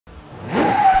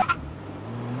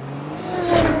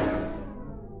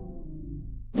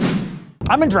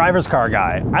I'm a driver's car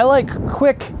guy. I like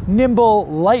quick, nimble,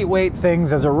 lightweight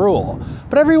things as a rule.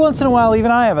 But every once in a while,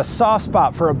 even I have a soft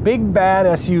spot for a big, bad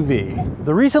SUV.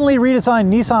 The recently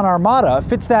redesigned Nissan Armada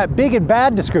fits that big and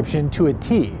bad description to a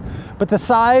T. But the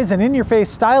size and in-your-face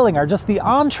styling are just the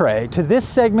entree to this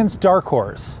segment's dark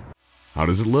horse. How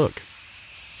does it look?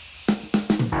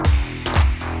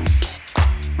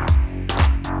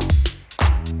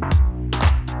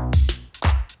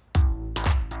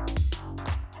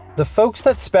 The folks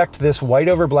that spec'd this white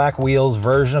over black wheels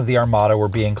version of the Armada were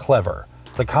being clever.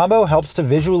 The combo helps to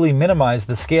visually minimize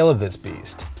the scale of this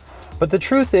beast. But the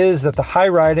truth is that the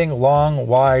high-riding, long,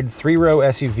 wide, 3-row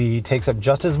SUV takes up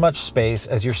just as much space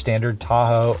as your standard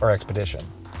Tahoe or Expedition.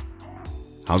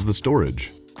 How's the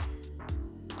storage?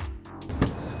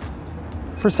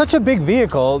 For such a big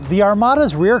vehicle, the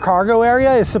Armada's rear cargo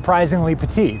area is surprisingly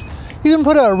petite. You can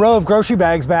put a row of grocery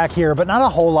bags back here, but not a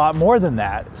whole lot more than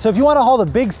that. So if you want to haul the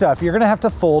big stuff, you're going to have to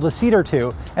fold a seat or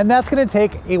two, and that's going to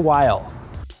take a while.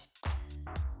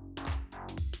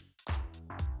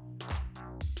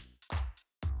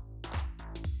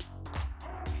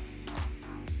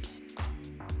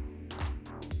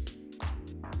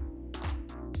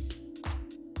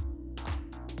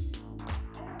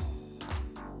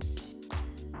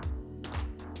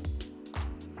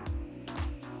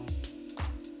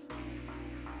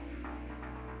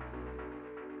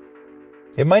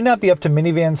 It might not be up to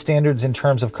minivan standards in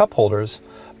terms of cup holders,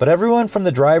 but everyone from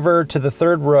the driver to the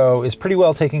third row is pretty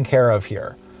well taken care of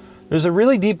here. There's a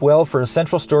really deep well for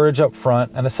essential storage up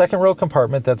front and a second row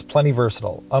compartment that's plenty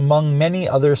versatile, among many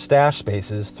other stash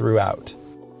spaces throughout.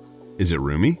 Is it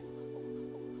roomy?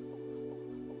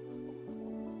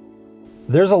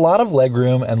 There's a lot of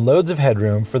legroom and loads of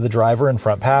headroom for the driver and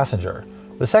front passenger.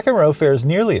 The second row fares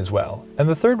nearly as well, and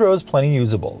the third row is plenty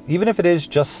usable, even if it is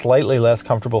just slightly less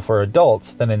comfortable for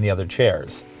adults than in the other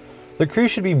chairs. The crew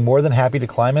should be more than happy to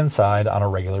climb inside on a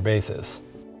regular basis.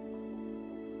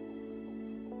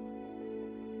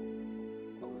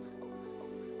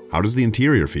 How does the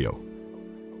interior feel?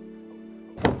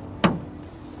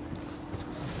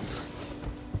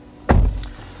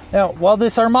 Now, while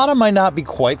this Armada might not be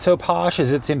quite so posh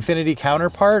as its Infiniti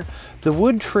counterpart, the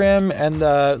wood trim and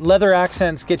the leather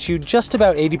accents get you just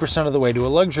about 80% of the way to a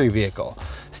luxury vehicle.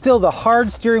 Still, the hard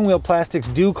steering wheel plastics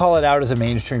do call it out as a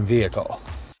mainstream vehicle.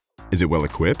 Is it well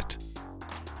equipped?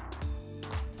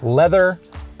 Leather,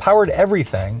 powered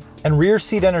everything, and rear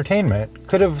seat entertainment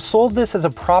could have sold this as a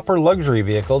proper luxury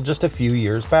vehicle just a few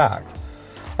years back.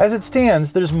 As it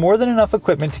stands, there's more than enough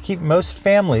equipment to keep most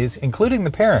families, including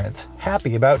the parents,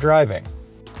 happy about driving.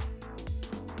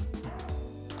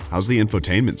 How's the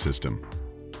infotainment system?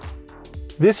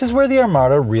 This is where the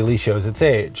Armada really shows its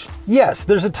age. Yes,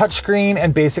 there's a touchscreen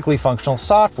and basically functional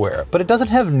software, but it doesn't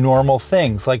have normal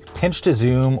things like pinch to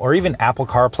zoom or even Apple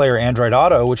CarPlay or Android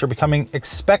Auto, which are becoming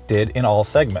expected in all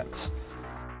segments.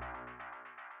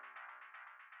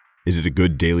 Is it a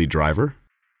good daily driver?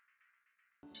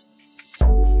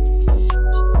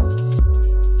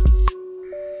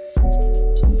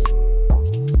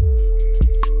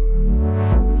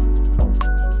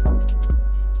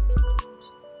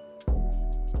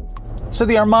 So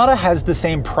the Armada has the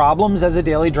same problems as a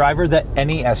daily driver that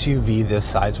any SUV this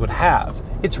size would have.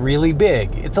 It's really big.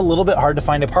 It's a little bit hard to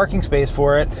find a parking space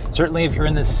for it. Certainly if you're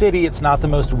in the city, it's not the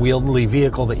most wieldy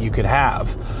vehicle that you could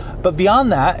have. But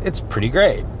beyond that, it's pretty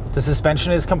great. The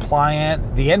suspension is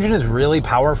compliant, the engine is really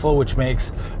powerful, which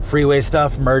makes freeway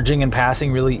stuff, merging and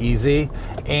passing really easy,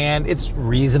 and it's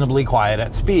reasonably quiet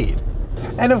at speed.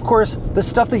 And of course, the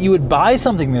stuff that you would buy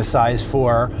something this size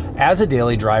for as a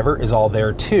daily driver is all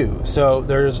there too. So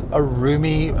there's a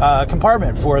roomy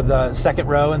compartment for the second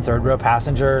row and third row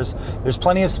passengers. There's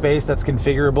plenty of space that's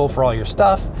configurable for all your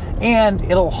stuff, and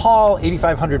it'll haul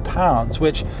 8,500 pounds,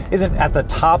 which isn't at the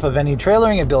top of any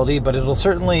trailering ability, but it'll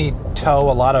certainly tow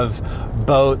a lot of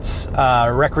boats,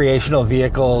 recreational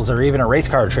vehicles, or even a race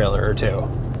car trailer or two.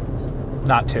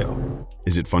 Not two.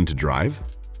 Is it fun to drive?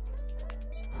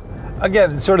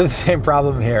 Again, sort of the same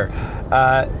problem here.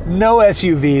 No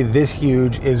SUV this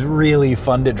huge is really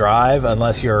fun to drive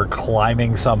unless you're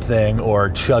climbing something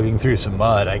or chugging through some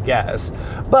mud, I guess.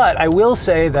 But I will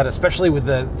say that especially with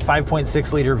the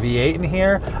 5.6 liter V8 in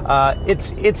here,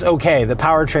 it's okay. The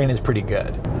powertrain is pretty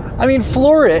good. I mean,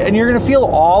 floor it and you're gonna feel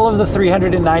all of the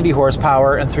 390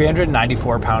 horsepower and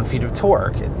 394 pound-feet of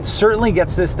torque. It certainly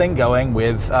gets this thing going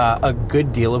with a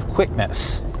good deal of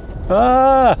quickness.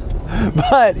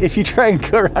 But if you try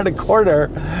and go around a corner,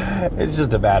 it's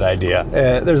just a bad idea.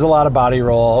 There's a lot of body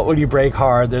roll. When you brake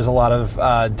hard, there's a lot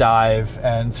of dive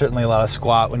and certainly a lot of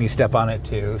squat when you step on it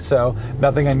too. So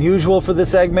nothing unusual for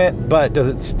this segment, but does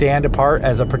it stand apart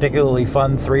as a particularly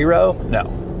fun 3-row?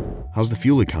 No. How's the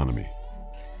fuel economy?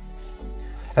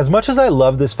 As much as I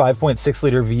love this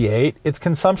 5.6-liter V8, its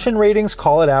consumption ratings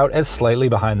call it out as slightly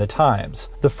behind the times.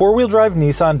 The 4-wheel drive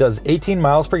Nissan does 18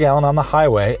 miles per gallon on the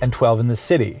highway and 12 in the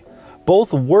city,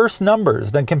 both worse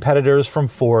numbers than competitors from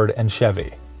Ford and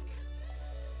Chevy.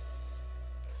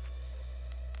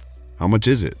 How much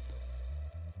is it?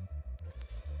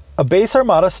 A base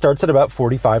Armada starts at about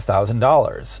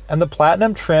 $45,000, and the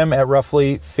Platinum trim at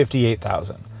roughly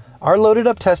 $58,000. Our loaded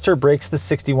up tester breaks the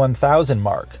 $61,000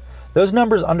 mark. Those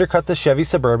numbers undercut the Chevy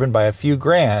Suburban by a few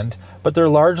grand, but they're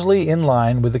largely in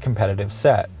line with the competitive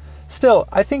set. Still,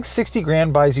 I think 60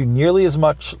 grand buys you nearly as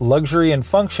much luxury and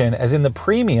function as in the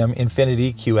premium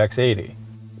Infiniti QX80.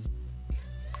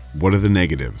 What are the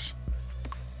negatives?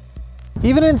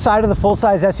 Even inside of the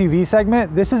full-size SUV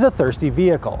segment, this is a thirsty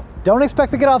vehicle. Don't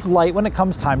expect to get off light when it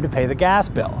comes time to pay the gas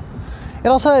bill. It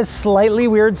also has slightly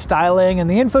weird styling, and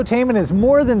the infotainment is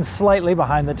more than slightly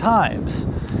behind the times.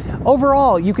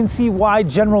 Overall, you can see why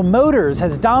General Motors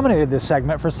has dominated this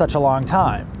segment for such a long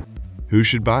time. Who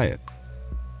should buy it?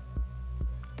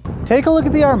 Take a look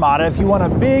at the Armada if you want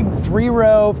a big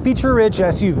 3-row, feature-rich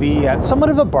SUV at somewhat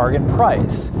of a bargain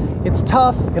price. It's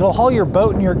tough, it'll haul your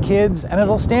boat and your kids, and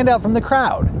it'll stand out from the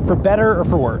crowd, for better or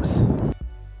for worse.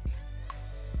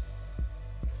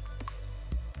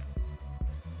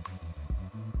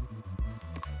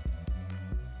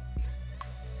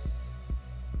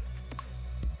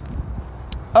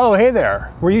 Oh, hey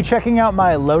there. Were you checking out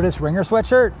my Lotus Ringer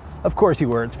sweatshirt? Of course you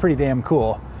were, it's pretty damn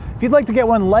cool. If you'd like to get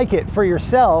one like it for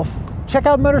yourself, check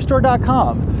out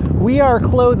motorstore.com. We are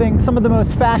clothing some of the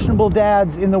most fashionable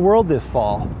dads in the world this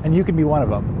fall, and you can be one of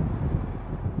them.